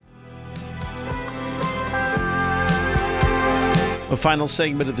The final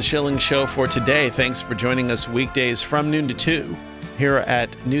segment of the Schilling Show for today. Thanks for joining us weekdays from noon to 2 here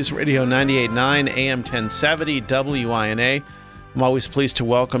at News Radio 98.9 AM 1070 WINA. I'm always pleased to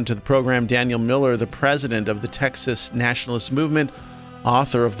welcome to the program Daniel Miller, the president of the Texas Nationalist Movement,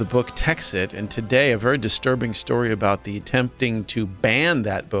 author of the book Texit, and today a very disturbing story about the attempting to ban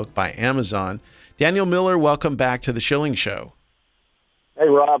that book by Amazon. Daniel Miller, welcome back to the Schilling Show. Hey,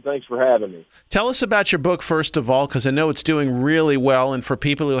 Rob, thanks for having me. Tell us about your book, first of all, because I know it's doing really well, and for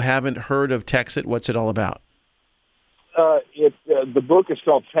people who haven't heard of Texit, what's it all about? The book is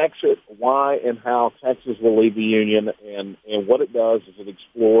called Texit, Why and How Texas Will Leave the Union, and what it does is it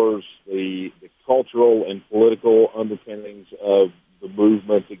explores the cultural and political underpinnings of the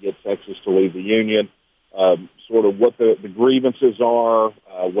movement to get Texas to leave the Union, sort of what the grievances are,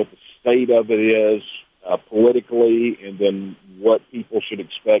 what the state of it is politically, and then what people should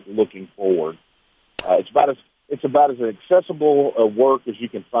expect looking forward. It's about as accessible a work as you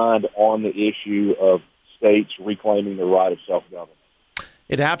can find on the issue of states reclaiming the right of self-government.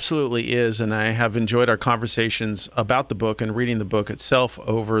 It absolutely is, and I have enjoyed our conversations about the book and reading the book itself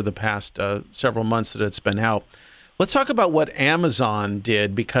over the past several months that it's been out. Let's talk about what Amazon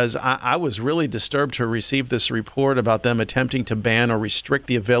did, because I was really disturbed to receive this report about them attempting to ban or restrict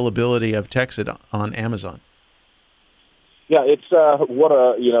the availability of Texit on Amazon. Yeah, it's what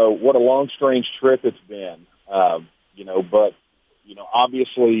a long, strange trip it's been. But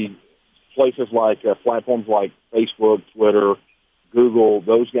obviously places like platforms like Facebook, Twitter, Google,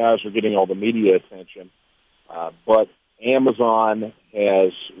 those guys are getting all the media attention. But Amazon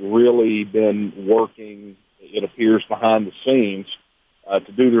has really been working, it appears, behind the scenes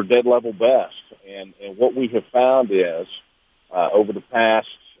to do their dead level best. And what we have found is over the past,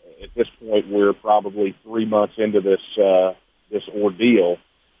 at this point, we're probably 3 months into this ordeal,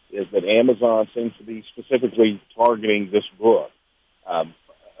 is that Amazon seems to be specifically targeting this book.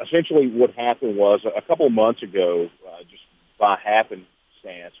 Essentially, what happened was a couple of months ago, just by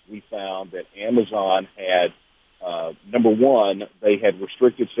happenstance, we found that Amazon had, number one, they had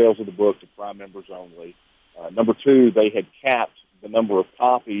restricted sales of the book to Prime members only. Number two, they had capped the number of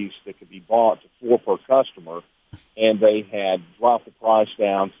copies that could be bought to 4 per customer, and they had dropped the price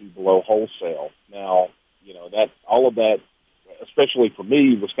down to below wholesale. Now, that all of that, especially for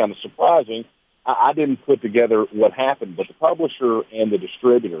me, was kind of surprising. I didn't put together what happened, but the publisher and the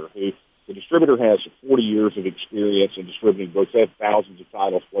distributor has 40 years of experience in distributing books. They have thousands of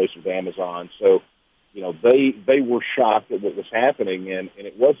titles placed with Amazon. So, they were shocked at what was happening, and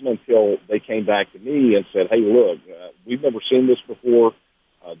it wasn't until they came back to me and said, hey, look, we've never seen this before.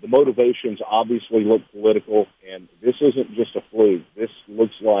 The motivations obviously look political, and this isn't just a fluke. This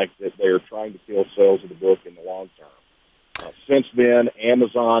looks like that they're trying to kill sales of the book in the long term. Since then,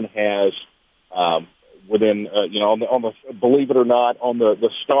 Amazon has, believe it or not, on the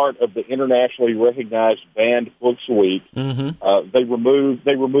start of the internationally recognized banned books week, they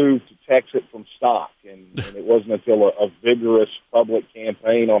removed Texit from stock, and it wasn't until a vigorous public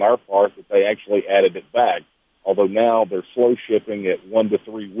campaign on our part that they actually added it back. Although now they're slow shipping at 1 to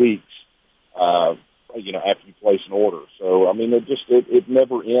 3 weeks, after you place an order. So it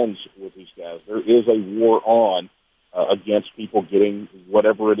never ends with these guys. There is a war on against people getting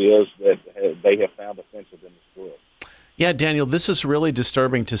whatever it is that they have found offensive in this book. Yeah, Daniel, this is really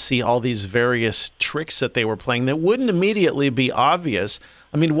disturbing to see all these various tricks that they were playing that wouldn't immediately be obvious.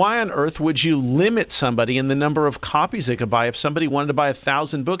 I mean, why on earth would you limit somebody in the number of copies they could buy? If somebody wanted to buy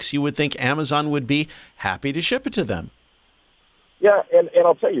 1,000 books, you would think Amazon would be happy to ship it to them. Yeah, and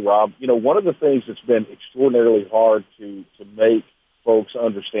I'll tell you, Rob, one of the things that's been extraordinarily hard to make folks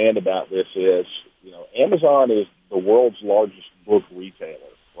understand about this is, Amazon is the world's largest book retailer,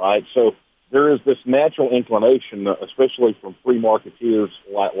 right? So there is this natural inclination, especially from free marketeers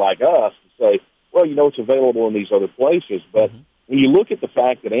like us, to say, well, it's available in these other places. But when you look at the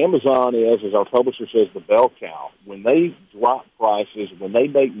fact that Amazon is, as our publisher says, the bell cow, when they drop prices, when they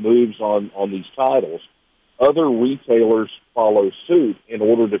make moves on these titles, other retailers follow suit in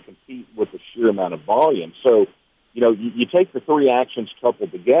order to compete with the sheer amount of volume. So, you take the 3 actions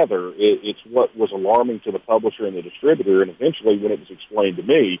coupled together, it's what was alarming to the publisher and the distributor, and eventually when it was explained to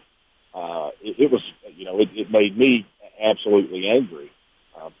me, it made me absolutely angry.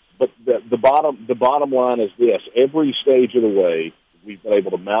 But the bottom line is this: every stage of the way, we've been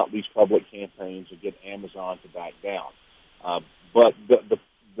able to mount these public campaigns and get Amazon to back down. But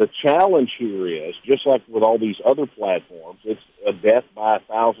the challenge here is, just like with all these other platforms, it's a death by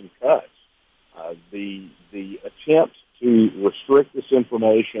 1,000 cuts. The attempt to restrict this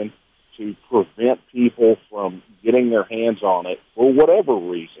information, to prevent people from getting their hands on it for whatever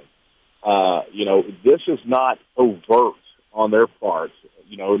reason. This is not overt on their part.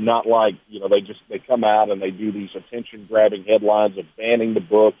 Not like, they come out and they do these attention-grabbing headlines of banning the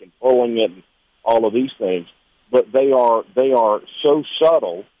book and pulling it and all of these things. But they are so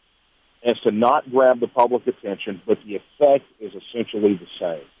subtle as to not grab the public attention, but the effect is essentially the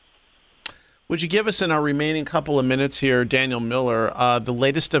same. Would you give us, in our remaining couple of minutes here, Daniel Miller, the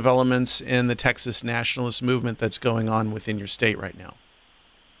latest developments in the Texas nationalist movement that's going on within your state right now?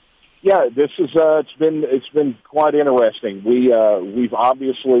 Yeah, this is it's been quite interesting. We've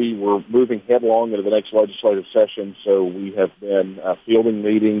obviously, we're moving headlong into the next legislative session, so we have been fielding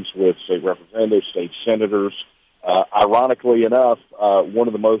meetings with state representatives, state senators. Ironically enough, one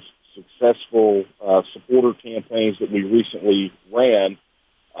of the most successful supporter campaigns that we recently ran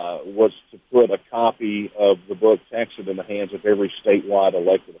was to put a copy of the book Texas in the hands of every statewide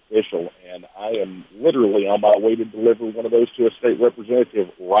elected official, and I am literally on my way to deliver one of those to a state representative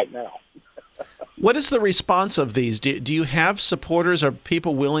right now. What is the response of these? Do you have supporters? Are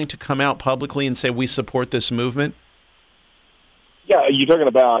people willing to come out publicly and say, we support this movement? Yeah, you're talking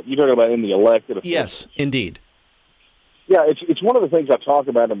about in the elected officials? Yes, indeed. Yeah, it's one of the things I talk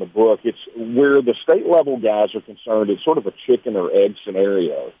about in the book. It's where the state level guys are concerned. It's sort of a chicken or egg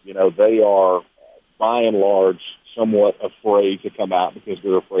scenario. They are, by and large, somewhat afraid to come out because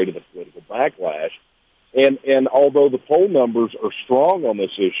they're afraid of the political backlash. And although the poll numbers are strong on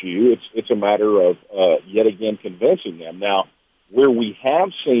this issue, it's a matter of yet again convincing them. Now, where we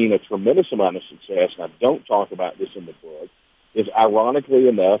have seen a tremendous amount of success, and I don't talk about this in the book, is ironically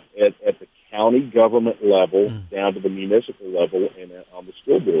enough at the county government level down to the municipal level and on the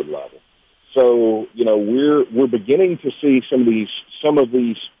school board level. So, we're beginning to see some of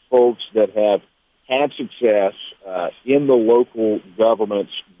these folks that have had success in the local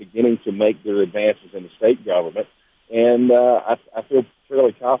governments beginning to make their advances in the state government, and I feel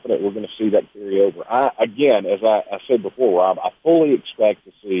fairly confident we're going to see that carry over. Again, as I said before, Rob, I fully expect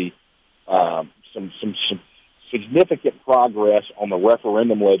to see some significant progress on the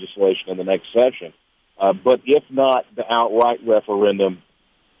referendum legislation in the next session, but if not the outright referendum,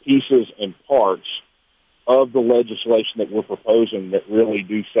 pieces and parts of the legislation that we're proposing that really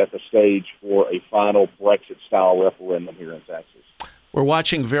do set the stage for a final Brexit-style referendum here in Texas. We're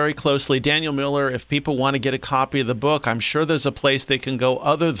watching very closely. Daniel Miller, if people want to get a copy of the book, I'm sure there's a place they can go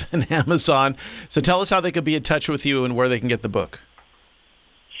other than Amazon. So tell us how they could be in touch with you and where they can get the book.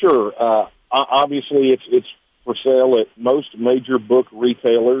 Sure. Obviously, it's for sale at most major book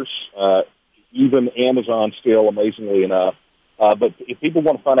retailers, even Amazon still, amazingly enough. But if people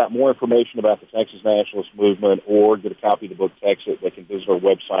want to find out more information about the Texas Nationalist Movement or get a copy of the book Texas, they can visit our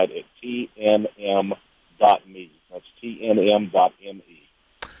website at tnm.me. That's tnm.me.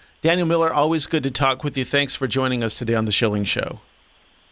 Daniel Miller, always good to talk with you. Thanks for joining us today on The Schilling Show.